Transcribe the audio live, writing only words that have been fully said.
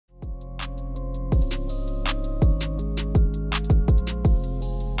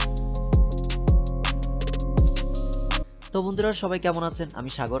তো বন্ধুরা সবাই কেমন আছেন? আমি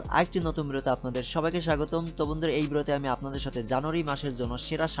সাগর আরেকটি নতুন ভিডিওতে আপনাদের সবাইকে স্বাগতম। তো বন্ধুরা এই ভিডিওতে আমি আপনাদের সাথে জানুয়ারি মাসের জন্য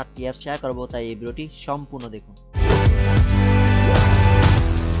সেরা 7টি অ্যাপ শেয়ার করব, তাই এই ভিডিওটি সম্পূর্ণ দেখুন।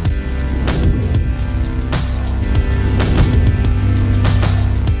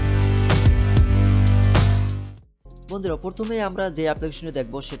 বন্ধুরা প্রথমে আমরা যে অ্যাপ্লিকেশনটি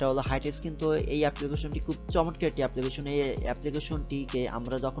দেখব সেটা হলো হাইটেক্স। কিন্তু এই অ্যাপ্লিকেশনটি খুব চমৎকার একটি অ্যাপ্লিকেশন। এই অ্যাপ্লিকেশনটিকে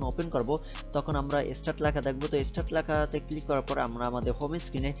আমরা যখন ওপেন করব তখন আমরা স্টার্ট লেখা দেখব। তো স্টার্ট লেখাতে ক্লিক করার পর আমরা আমাদের হোম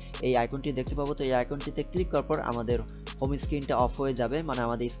স্ক্রিনে এই আইকনটি দেখতে পাবো। তো এই আইকনটিতে ক্লিক করার পর আমাদের হোম স্ক্রিনটা অফ হয়ে যাবে, মানে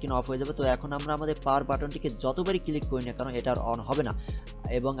আমাদের স্ক্রিন অফ হয়ে যাবে। তো এখন আমরা আমাদের পাওয়ার বাটনটিকে যতবারই ক্লিক করি না কেন এটা আর অন হবে না,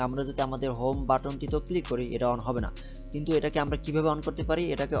 এবং আমরা যদি আমাদের হোম বাটনটিতেও ক্লিক করি এটা অন হবে না। কিন্তু এটাকে আমরা কিভাবে অন করতে পারি?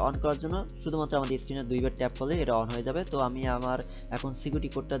 এটাকে অন করার জন্য শুধুমাত্র আমাদের স্ক্রিনে দুইবার ট্যাপ করলে এটা অন হয়ে যাবে। তো আমি আমার এখন সিকিউরিটি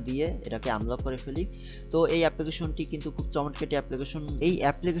কোডটা দিয়ে এটাকে আনলক করে ফেলি। তো এই অ্যাপ্লিকেশনটি কিন্তু খুব চমৎকার একটি অ্যাপ্লিকেশন। এই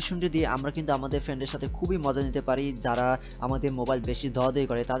অ্যাপ্লিকেশনটি দিয়ে আমরা কিন্তু আমাদের ফ্রেন্ডের সাথে খুবই মজা নিতে পারি। যারা আমাদের মোবাইল বেশি ধোয়াধুয়ি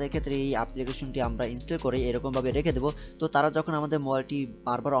করে তাদের ক্ষেত্রে এই অ্যাপ্লিকেশনটি আমরা ইনস্টল করে এরকমভাবে রেখে দেবো। তো তারা যখন আমাদের মোবাইলটি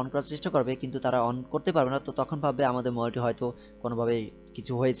বারবার অন করার চেষ্টা করবে কিন্তু তারা অন করতে পারবে না, তো তখন ভাববে আমাদের মোবাইলটি হয়তো কোনোভাবে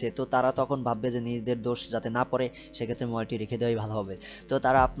কিছু হয়েছে। তো তারা তখন ভাববে যে নিজেদের দোষ যাতে না পড়ে সেক্ষেত্রে মোবাইলটি রেখে দেওয়াই ভালো হবে। তো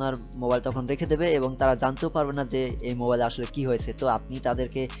তারা আপনার মোবাইল তখন রেখে দেবে এবং তারা জানতেও পারবে না যে এই মোবাইলে আসলে কি হয়েছে। তো আপনি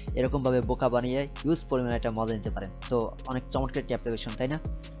তাদেরকে এরকমভাবে বোকা বানিয়ে ইউজ পরিমাণে একটা মজা নিতে পারেন। তো অনেক চমৎকার একটি অ্যাপ্লিকেশন, তাই না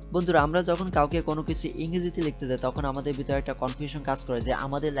বন্ধুরা? আমরা যখন কাউকে কোনো কিছু ইংরেজিতে লিখতে দেয় তখন আমাদের ভিতরে একটা কনফিউশন কাজ করে যে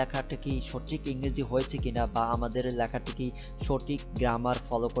আমাদের লেখাটা কি সঠিক ইংরেজি হয়েছে কিনা, বা আমাদের লেখাটা কি সঠিক গ্রামার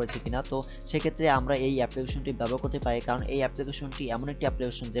ফলো করেছে কিনা। তো সেক্ষেত্রে আমরা এই অ্যাপ্লিকেশনটি ব্যবহার করতে পারি, কারণ এই অ্যাপ্লিকেশনটি এমন একটি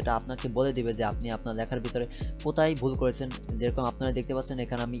অ্যাপ্লিকেশন যেটা আপনাকে বলে দিবে যে আপনি আপনার লেখার ভিতরে কোথায় ভুল করেছেন। যেরকম আপনারা দেখতে পাচ্ছেন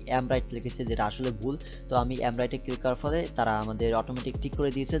এখানে আমি এম রাইট লিখেছি, যেটা আসলে ভুল। তো আমি এম রাইটে ক্লিক করার ফলে তারা আমাদের অটোমেটিক ঠিক করে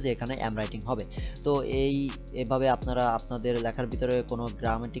দিয়েছে যে এখানে এম রাইটিং হবে। তো এভাবে আপনারা আপনাদের লেখার ভিতরে কোনো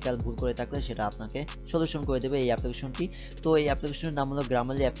গ্রামাটিক্যাল ভুল করে থাকলে সেটা আপনাকে সলিউশন করে দেবে এই অ্যাপ্লিকেশনটি। তো এই অ্যাপ্লিকেশনের নাম হলো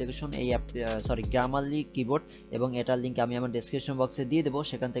গ্রামারলি অ্যাপ্লিকেশন। এই গ্রামারলি কিবোর্ড, এবং এটার লিঙ্ক আমি আমার ডেসক্রিপশন বক্সে দিয়ে দেবো।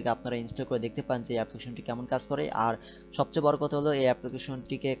 সেখান থেকে আপনারা ইনস্টল করে দেখতে পান যে এই অ্যাপ্লিকেশনটি কেমন কাজ করে। আর সবচেয়ে বড় কথা হলো এই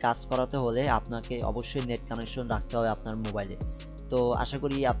অ্যাপ্লিকেশনটিকে কাজ করাতে হলে আপনাকে অবশ্যই নেট কানেকশন রাখতে হবে আপনার মোবাইলে। তো আশা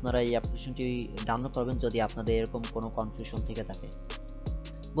করি আপনারা এই অ্যাপ্লিকেশনটি ডাউনলোড করবেন যদি আপনাদের এরকম কোনো কনফিউশন থেকে থাকে।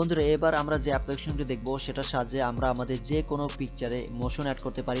 বন্ধুরা এবার আমরা যে অ্যাপ্লিকেশনটি দেখব সেটার সাহায্যে আমরা আমাদের যে কোনো পিকচারে মোশন অ্যাড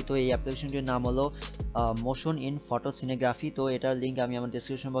করতে পারি। তো এই অ্যাপ্লিকেশনটির নাম হলো মোশন ইন ফটো সিনেগ্রাফি। তো এটার লিঙ্ক আমি আমার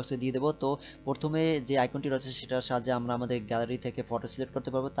ডেসক্রিপশন বক্সে দিয়ে দেবো। তো প্রথমে যে আইকনটি রয়েছে সেটার সাহায্যে আমরা আমাদের গ্যালারি থেকে ফটো সিলেক্ট করতে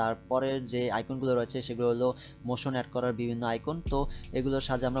পারবো। তারপরে যে আইকনগুলো রয়েছে সেগুলো হলো মোশন অ্যাড করার বিভিন্ন আইকন। তো এগুলোর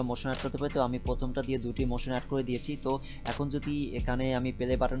সাহায্যে আমরা মোশন অ্যাড করতে পারি। তো আমি প্রথমটা দিয়ে দুটি মোশন অ্যাড করে দিয়েছি। তো এখন যদি এখানে আমি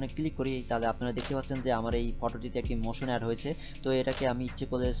প্লে বাটনে ক্লিক করি তাহলে আপনারা দেখতে পাচ্ছেন যে আমার এই ফটোটিতে একটি মোশন অ্যাড হয়েছে। তো এটাকে আমি ইচ্ছে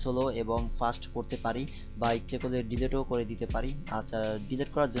করে স্লো এবং ফাস্ট করতে পারি, বা ইচ্ছে করে ডিলিটও করে দিতে পারি। আচ্ছা, ডিলিট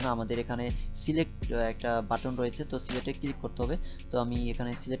করার জন্য আমাদের এখানে সিলেক্ট একটা বাটন রয়েছে, তো সিলেক্টে ক্লিক করতে হবে। তো আমি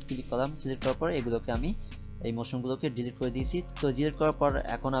এখানে সিলেক্ট ক্লিক করলাম। সিলেক্ট করার পর এগুলোকে আমি এই মোশনগুলোকে ডিলিট করে দিয়েছি। তো ডিলিট করার পর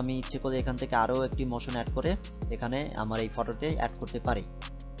এখন আমি ইচ্ছে করে এখান থেকে আরও একটি মোশন অ্যাড করে এখানে আমার এই ফটোতে অ্যাড করতে পারি।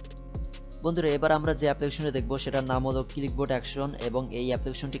 বন্ধুরা এবার আমরা যে অ্যাপ্লিকেশনটি দেখব সেটার নাম হলো ক্লিকবোর্ড অ্যাকশন, এবং এই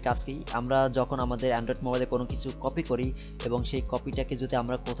অ্যাপ্লিকেশনটি কাজ কি? আমরা যখন আমাদের অ্যান্ড্রয়েড মোবাইলে কোনো কিছু কপি করি এবং সেই কপিটাকে যদি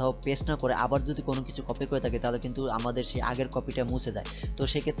আমরা কোথাও পেস্ট না করে আবার যদি কোনো কিছু কপি করে থাকি তাহলে কিন্তু আমাদের সেই আগের কপিটা মুছে যায়। তো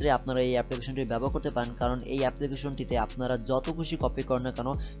সেক্ষেত্রে আপনারা এই অ্যাপ্লিকেশনটি ব্যবহার করতে পারেন, কারণ এই অ্যাপ্লিকেশনটিতে আপনারা যত খুশি কপি করেন না কেন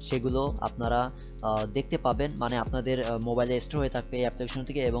সেগুলো আপনারা দেখতে পাবেন, মানে আপনাদের মোবাইলে স্টোর হয়ে থাকবে এই অ্যাপ্লিকেশন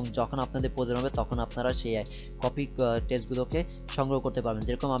থেকে, এবং যখন আপনাদের প্রয়োজন হবে তখন আপনারা সেই কপি টেক্সটগুলোকে সংগ্রহ করতে পারবেন।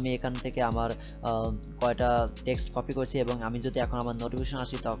 যেরকম আমি এখান থেকে আমার কয়টা টেক্সট কপি করেছি, এবং আমি যদি এখন আমার নোটিফিকেশন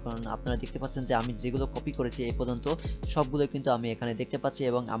আসি তখন আপনারা দেখতে পাচ্ছেন যে আমি যেগুলো কপি করেছি এই পর্যন্ত সবগুলো কিন্তু আমি এখানে দেখতে পাচ্ছি,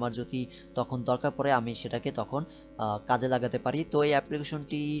 এবং আমার যদি তখন দরকার পড়ে আমি সেটাকে তখন কাজে লাগাতে পারি। তো এই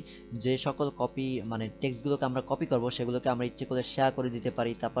অ্যাপ্লিকেশনটি যে সকল কপি মানে টেক্সটগুলোকে আমরা কপি করব সেগুলোকে আমরা ইচ্ছে করে শেয়ার করে দিতে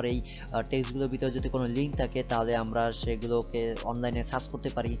পারি। তারপরে এই টেক্সটগুলোর ভিতরে যদি কোনো লিঙ্ক থাকে তাহলে আমরা সেগুলোকে অনলাইনে সার্চ করতে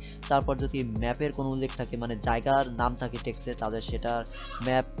পারি। তারপর যদি ম্যাপের কোনো উল্লেখ থাকে, মানে জায়গার নাম থাকে টেক্সটে, তাহলে সেটার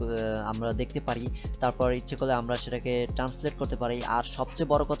ম্যাপ আমরা দেখতে পারি। তারপর ইচ্ছে করলে আমরা সেটাকে ট্রান্সলেট করতে পারি। আর সবচেয়ে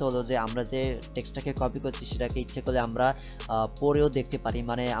বড় কথা হলো যে আমরা যে টেক্সটটাকে কপি করছি সেটাকে ইচ্ছে করলে আমরা পড়েও দেখতে পারি,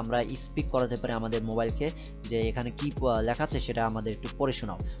 মানে আমরা স্পিক করাতে পারি আমাদের মোবাইলকে যে এখানে কি লেখা আছে সেটা আমাদের একটু পড়ে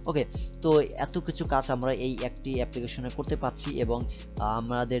শোনাও। ওকে, তো এত কিছু কাজ আমরা এই একটি অ্যাপ্লিকেশনে করতে পারছি, এবং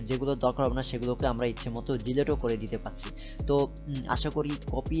আমাদের যেগুলো দরকার হবে না সেগুলোকে আমরা ইচ্ছে মতো ডিলিটও করে দিতে পারছি। তো আশা করি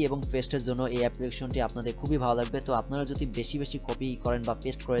কপি এবং পেস্টের জন্য এই অ্যাপ্লিকেশনটি আপনাদের খুবই ভালো লাগবে। তো আপনারা যদি বেশি বেশি কপি করেন বা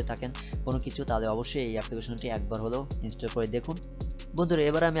পেস্ট করে থাকেন কোনো কিছু তাহলে অবশ্যই এই অ্যাপ্লিকেশনটি একবার হলেও ইনস্টল করে দেখুন। বন্ধুরা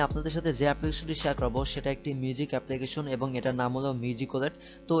এবার আমি আপনাদের সাথে যে অ্যাপ্লিকেশনটি শেয়ার করব সেটা একটি মিউজিক অ্যাপ্লিকেশন এবং এটার নাম হলো মিউজিকোলেট।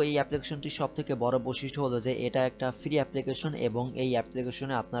 তো এই অ্যাপ্লিকেশনটির সবথেকে বড় বৈশিষ্ট্য হলো যে এটা একটা ফ্রি অ্যাপ্লিকেশন এবং এই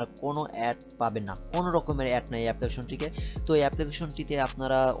অ্যাপ্লিকেশনে আপনারা কোনো অ্যাড পাবেন না, কোনো রকমের অ্যাড নাই এই অ্যাপ্লিকেশনটিকে। তো এই অ্যাপ্লিকেশনটিতে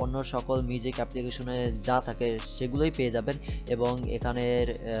আপনারা অন্য সকল মিউজিক অ্যাপ্লিকেশনে যা থাকে সেগুলোই পেয়ে যাবেন এবং এখানের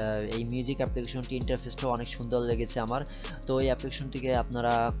এই মিউজিক অ্যাপ্লিকেশনটি ইন্টারফেসটাও অনেক সুন্দর লেগেছে আমার। তো এই অ্যাপ্লিকেশনটিকে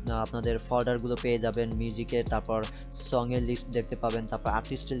আপনারা আপনাদের ফোল্ডারগুলো পেয়ে যাবেন মিউজিকের, তারপর সংয়ের লিস্ট দেখতে পাবেন, তারপর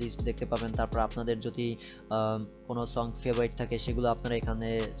আর্টিস্টের লিস্ট দেখতে পাবেন, তারপর আপনাদের যদি কোনো সং ফেভারিট থাকে সেগুলো আপনারা এখানে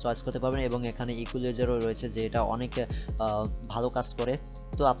চয়েস করতে পারবেন এবং এখানে ইকুয়ালাইজারও রয়েছে যে এটা অনেক ভালো কাজ করে।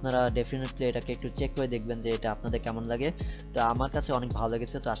 তো আপনারা ডেফিনেটলি এটাকে একটু চেক করে দেখবেন যে এটা আপনাদের কেমন লাগে। তো আমার কাছে অনেক ভালো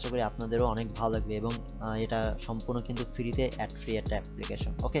লেগেছে, তো আশা করি আপনাদেরও অনেক ভালো লাগবে এবং এটা সম্পূর্ণ কিন্তু ফ্রিতে অ্যাড ফ্রি একটা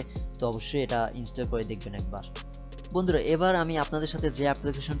অ্যাপ্লিকেশন। ওকে, তো অবশ্যই এটা ইনস্টল করে দেখবেন একবার। বন্ধুরা এবার আমি আপনাদের সাথে যে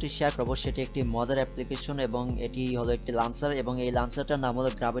অ্যাপ্লিকেশনটি শেয়ার করব সেটি একটি মজার অ্যাপ্লিকেশন এবং এটি হলো একটি লাঞ্চার এবং এই লাঞ্চারটার নাম হলো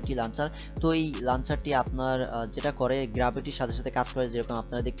গ্র্যাভিটি লাঞ্চার। তো এই লাঞ্চারটি আপনার যেটা করে গ্র্যাভিটির সাথে সাথে কাজ করে, যেরকম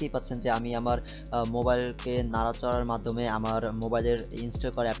আপনারা দেখতেই পাচ্ছেন যে আমি আমার মোবাইলকে নাড়াচড়ার মাধ্যমে আমার মোবাইলের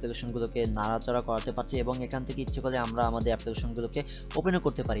ইনস্টল করা অ্যাপ্লিকেশনগুলোকে নাড়াচড়া করাতে পারছি এবং এখান থেকে ইচ্ছে করলে আমরা আমাদের অ্যাপ্লিকেশনগুলোকে ওপেনও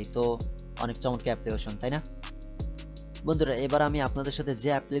করতে পারি। তো অনেক চমৎকার অ্যাপ্লিকেশন, তাই না? বন্ধুরা এবার আমি আপনাদের সাথে যে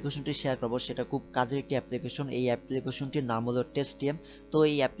অ্যাপ্লিকেশনটি শেয়ার করব সেটা খুব কাজের একটি অ্যাপ্লিকেশন। এই অ্যাপ্লিকেশনটির নাম হলো টেস্টিএম। তো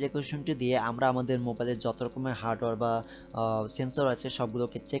এই অ্যাপ্লিকেশনটি দিয়ে আমরা আমাদের মোবাইলের যত রকমের হার্ডওয়্যার বা সেন্সর আছে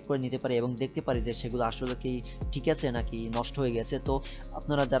সবগুলোকে চেক করে নিতে পারি এবং দেখতে পারি যে সেগুলো আসলে কি ঠিক আছে নাকি নষ্ট হয়ে গেছে। তো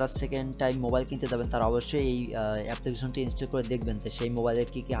আপনারা যারা সেকেন্ড টাইম মোবাইল কিনতে যাবেন তারা অবশ্যই এই অ্যাপ্লিকেশনটি ইনস্টল করে দেখবেন যে সেই মোবাইলের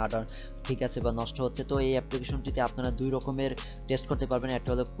কী কী হার্ডওয়্যার ঠিক আছে বা নষ্ট হচ্ছে। তো এই অ্যাপ্লিকেশনটিতে আপনারা দুই রকমের টেস্ট করতে পারবেন, একটা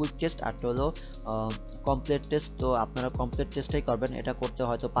হলো কুইক টেস্ট আর একটা হলো কমপ্লিট টেস্ট। তো আপনারা কমপ্লিট টেস্টটাই করবেন, এটা করতে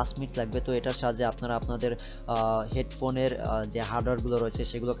হয়তো 5 মিনিট লাগবে। তো এটার সাহায্যে আপনারা আপনাদের হেডফোনের যে হার্ডওয়্যারগুলো রয়েছে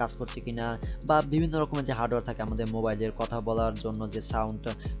সেগুলো কাজ করছে কিনা বা বিভিন্ন রকমের যে হার্ডওয়্যার থাকে আমাদের মোবাইলের কথা বলার জন্য যে সাউন্ড,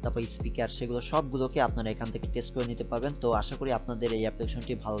 তারপর স্পিকার, সেগুলো সবগুলোকে আপনারা এখান থেকে টেস্ট করে নিতে পারবেন। তো আশা করি আপনাদের এই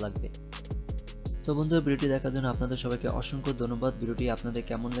অ্যাপ্লিকেশনটি ভালো লাগবে। তো বন্ধুরা ভিডিওটি দেখার জন্য আপনাদের সবাইকে অসংখ্য ধন্যবাদ। ভিডিওটি আপনাদের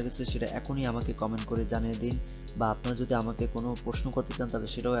কেমন লেগেছে সেটা এখনই আমাকে কমেন্ট করে জানিয়ে দিন, বা আপনারা যদি আমাকে কোনো প্রশ্ন করতে চান তাহলে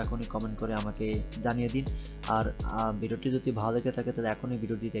সেটাও এখনই কমেন্ট করে আমাকে জানিয়ে দিন। আর ভিডিওটি যদি ভালো লেগে থাকে তাহলে এখনই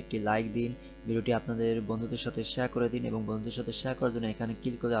ভিডিওটিতে একটি লাইক দিন, ভিডিওটি আপনাদের বন্ধুদের সাথে শেয়ার করে দিন এবং বন্ধুদের সাথে শেয়ার করার জন্য এখানে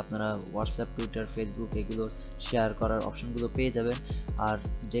ক্লিক করে আপনারা হোয়াটসঅ্যাপ, টুইটার, ফেসবুক এগুলো শেয়ার করার অপশনগুলো পেয়ে যাবেন। আর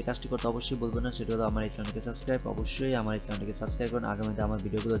যে কাজটি করতে অবশ্যই বলবেন না সেটা হলো আমার এই চ্যানেলটিকে সাবস্ক্রাইব। অবশ্যই আমার এই চ্যানেলটিকে সাবস্ক্রাইব করুন আগামীতে আমার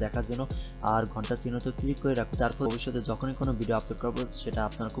ভিডিওগুলো দেখার জন্য, আর ঘন্টা চিহ্নতে ক্লিক করে রাখুন, যার ফলে ভবিষ্যতে যখনই কোনো ভিডিও আপলোড করবো সেটা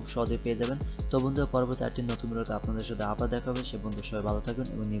আপনারা খুব সহজেই পেয়ে যাবেন। তো বন্ধুরা পরবর্তী একটি নতুন ভিডিওতে আপনাদের সাথে আবার দেখা হবে। সে বন্ধু সবাই ভালো থাকবেন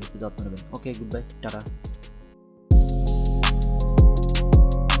এবং নিয়মিত যত্ন নেবেন। ওকে, গুড বাই, টাটা।